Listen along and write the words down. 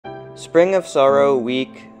Spring of Sorrow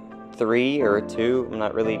week 3 or 2, I'm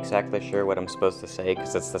not really exactly sure what I'm supposed to say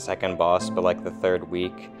because it's the second boss, but like the third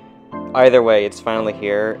week. Either way, it's finally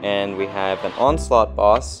here, and we have an Onslaught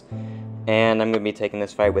boss, and I'm going to be taking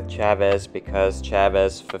this fight with Chavez because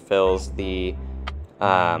Chavez fulfills the,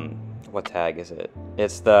 what tag is it?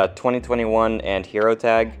 It's the 2021 and Hero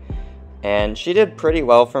tag, and she did pretty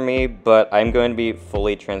well for me, but I'm going to be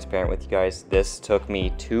fully transparent with you guys. This took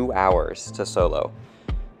me 2 hours to solo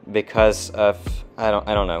because of, I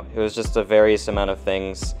don't know, it was just a various amount of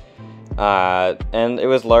things, and it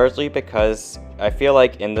was largely because I feel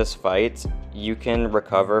like in this fight, you can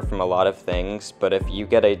recover from a lot of things, but if you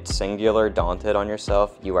get a singular daunted on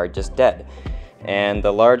yourself, you are just dead. And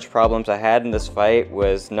the large problems I had in this fight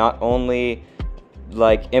was not only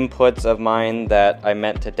like inputs of mine that I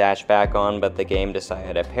meant to dash back on, but the game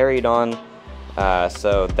decided I parried on.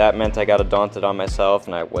 So that meant I got a daunted on myself,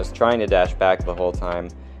 and I was trying to dash back the whole time.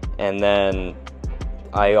 And then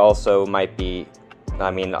I also might be,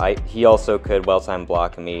 he also could well-time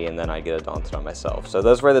block me, and then I'd get a daunted on myself. So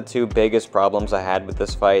those were the two biggest problems I had with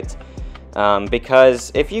this fight.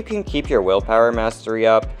 Because if you can keep your willpower mastery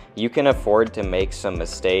up, you can afford to make some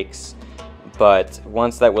mistakes. But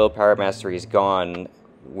once that willpower mastery is gone,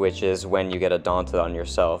 which is when you get a daunted on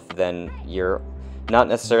yourself, then you're not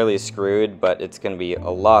necessarily screwed, but it's going to be a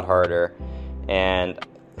lot harder. And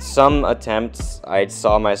some attempts, I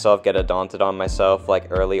saw myself get a daunted on myself like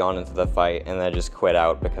early on into the fight, and then I just quit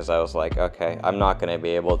out because I was like, okay, I'm not going to be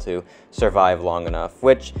able to survive long enough,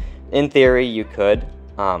 which in theory you could.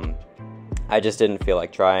 I just didn't feel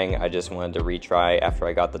like trying. I just wanted to retry after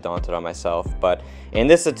I got the daunted on myself. But in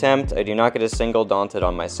this attempt, I do not get a single daunted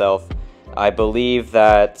on myself. I believe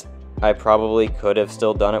that I probably could have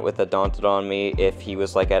still done it with a daunted on me if he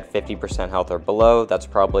was like at 50% health or below. That's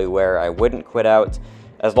probably where I wouldn't quit out,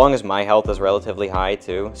 as long as my health is relatively high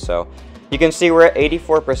too. So you can see we're at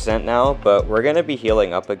 84% now, but we're going to be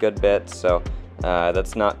healing up a good bit, so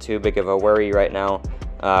that's not too big of a worry right now.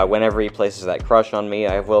 Whenever he places that crush on me,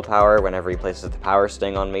 I have willpower. Whenever he places the power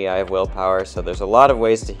sting on me, I have willpower. So there's a lot of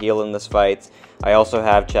ways to heal in this fight. I also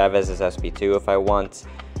have Chavez's SP2 if I want.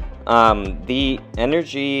 The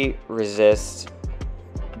energy resist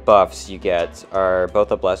buffs you get are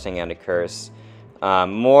both a blessing and a curse.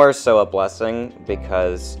 More so a blessing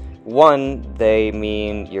because, one, they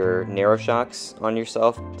mean your neuroshocks on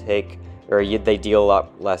yourself they deal a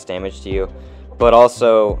lot less damage to you, but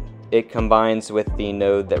also it combines with the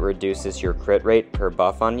node that reduces your crit rate per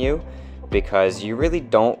buff on you, because you really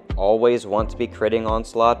don't always want to be critting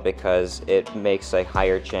Onslaught because it makes a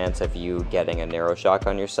higher chance of you getting a neuroshock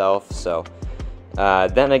on yourself. So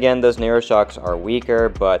then again, those neuroshocks are weaker,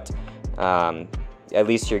 but at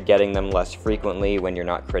least you're getting them less frequently when you're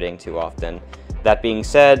not critting too often. That being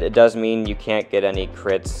said, it does mean you can't get any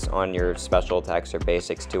crits on your special attacks or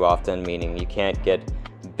basics too often, meaning you can't get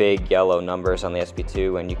big yellow numbers on the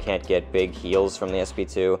SP2, and you can't get big heals from the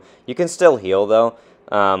SP2. You can still heal though.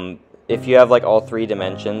 If you have like all 3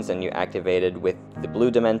 dimensions and you activated with the blue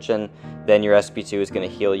dimension, then your SP2 is going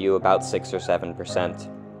to heal you about 6 or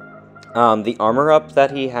 7%. The armor up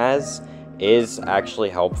that he has is actually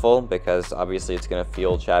helpful because obviously it's going to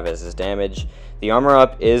fuel Chavez's damage. The armor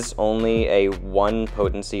up is only a 1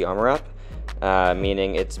 potency armor up,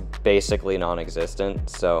 meaning it's basically non-existent.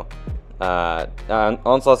 So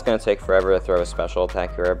Onslaught's going to take forever to throw a special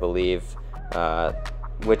attack here, I believe,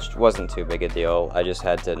 which wasn't too big a deal. I just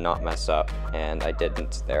had to not mess up, and I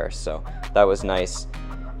didn't there, so that was nice.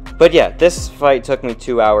 But yeah, this fight took me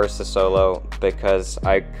 2 hours to solo because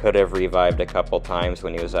I could have revived a couple times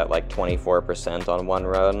when he was at like 24% on one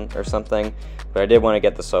run or something, but I did want to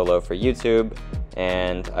get the solo for YouTube,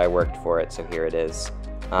 and I worked for it, so here it is.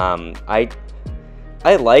 I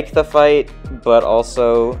like the fight, but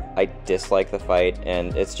also I dislike the fight,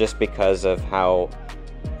 and it's just because of how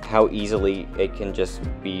easily it can just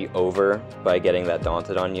be over by getting that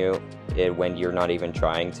daunted on you when you're not even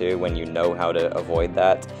trying to, when you know how to avoid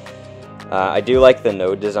that. I do like the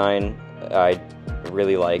node design. I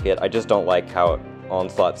really like it. I just don't like how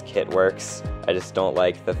Onslaught's kit works. I just don't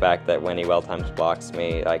like the fact that when he well-times blocks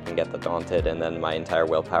me, I can get the daunted and then my entire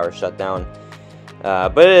willpower shut down.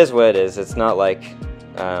 But it is what it is. It's not like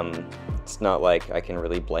I can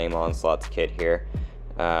really blame Onslaught's kit here.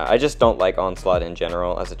 I just don't like Onslaught in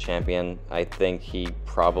general as a champion. I think he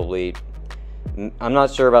probably, I'm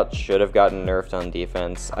not sure about should have gotten nerfed on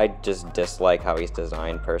defense. I just dislike how he's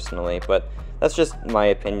designed personally, but that's just my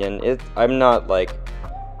opinion. I'm not like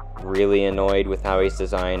really annoyed with how he's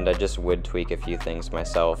designed. I just would tweak a few things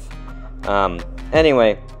myself.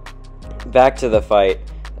 Anyway, back to the fight.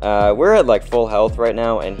 We're at like full health right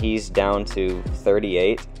now, and he's down to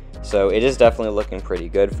 38. So it is definitely looking pretty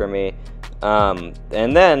good for me. And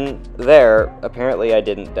then there, apparently I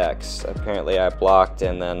didn't dex. Apparently I blocked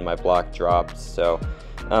and then my block dropped. So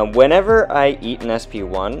whenever I eat an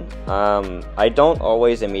SP1, I don't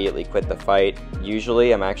always immediately quit the fight.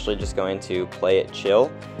 Usually I'm actually just going to play it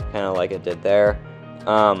chill, kind of like I did there,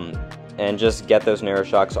 and just get those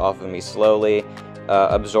neuroshocks off of me slowly,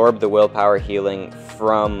 absorb the willpower healing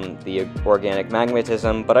from the organic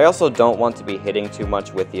magnetism, but I also don't want to be hitting too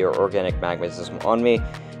much with the organic magnetism on me,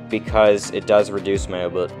 because it does reduce my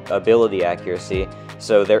ability accuracy,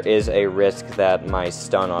 so there is a risk that my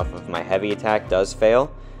stun off of my heavy attack does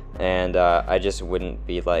fail, and I just wouldn't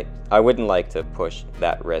like to push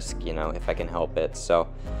that risk, you know, if I can help it. So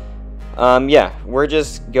yeah, we're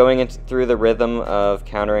just going through the rhythm of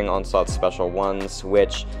countering Onslaught's special ones,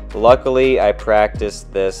 which luckily I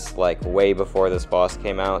practiced this like way before this boss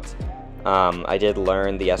came out. I did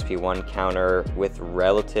learn the SP1 counter with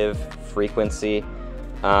relative frequency.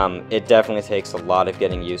 It definitely takes a lot of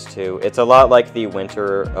getting used to. It's a lot like the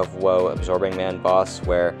Winter of Woe Absorbing Man boss,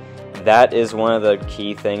 where that is one of the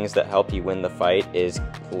key things that help you win the fight, is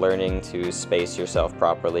learning to space yourself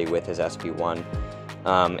properly with his SP1.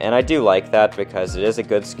 And I do like that because it is a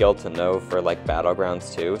good skill to know for like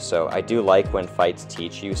Battlegrounds too, so I do like when fights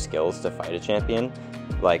teach you skills to fight a champion,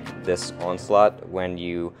 like this Onslaught. When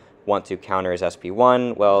you want to counter his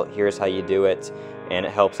SP1, well, here's how you do it, and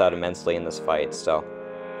it helps out immensely in this fight. So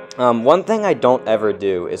one thing I don't ever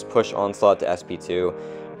do is push Onslaught to SP2,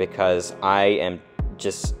 because I am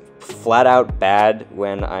just flat out bad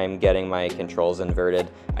when I'm getting my controls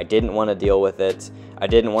inverted. I didn't want to deal with it. I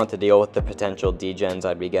didn't want to deal with the potential degens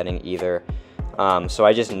I'd be getting either. So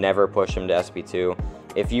I just never push him to SP2.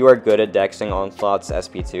 If you are good at dexing Onslaught's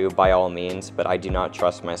SP2, by all means, but I do not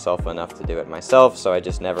trust myself enough to do it myself, so I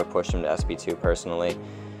just never push him to SP2 personally.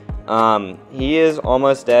 He is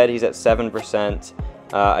almost dead. He's at 7%.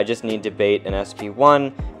 I just need to bait an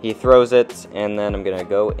SP1. He throws it, and then I'm going to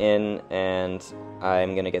go in, and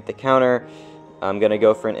I'm going to get the counter. I'm going to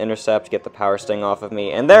go for an intercept, get the power sting off of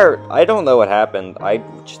me. And there, I don't know what happened. I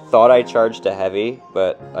thought I charged a heavy,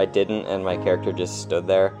 but I didn't, and my character just stood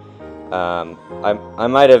there. I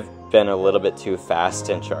might have been a little bit too fast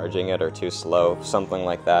in charging it, or too slow, something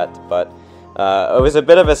like that. But it was a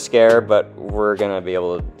bit of a scare, but we're going to be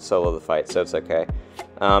able to solo the fight, so it's okay.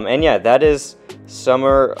 And yeah, that is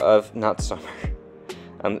not summer.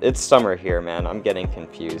 It's summer here, man. I'm getting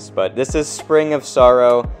confused. But this is Spring of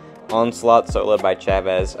Sorrow, Onslaught soloed by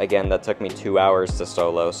Chavez. Again, that took me 2 hours to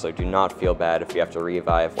solo, so do not feel bad if you have to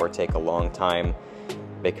revive or take a long time,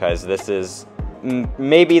 because this is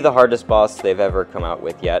maybe the hardest boss they've ever come out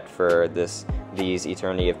with yet for these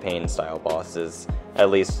Eternity of Pain style bosses, at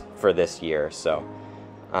least for this year. So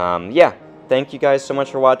yeah, thank you guys so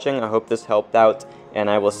much for watching. I hope this helped out, and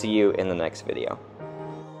I will see you in the next video.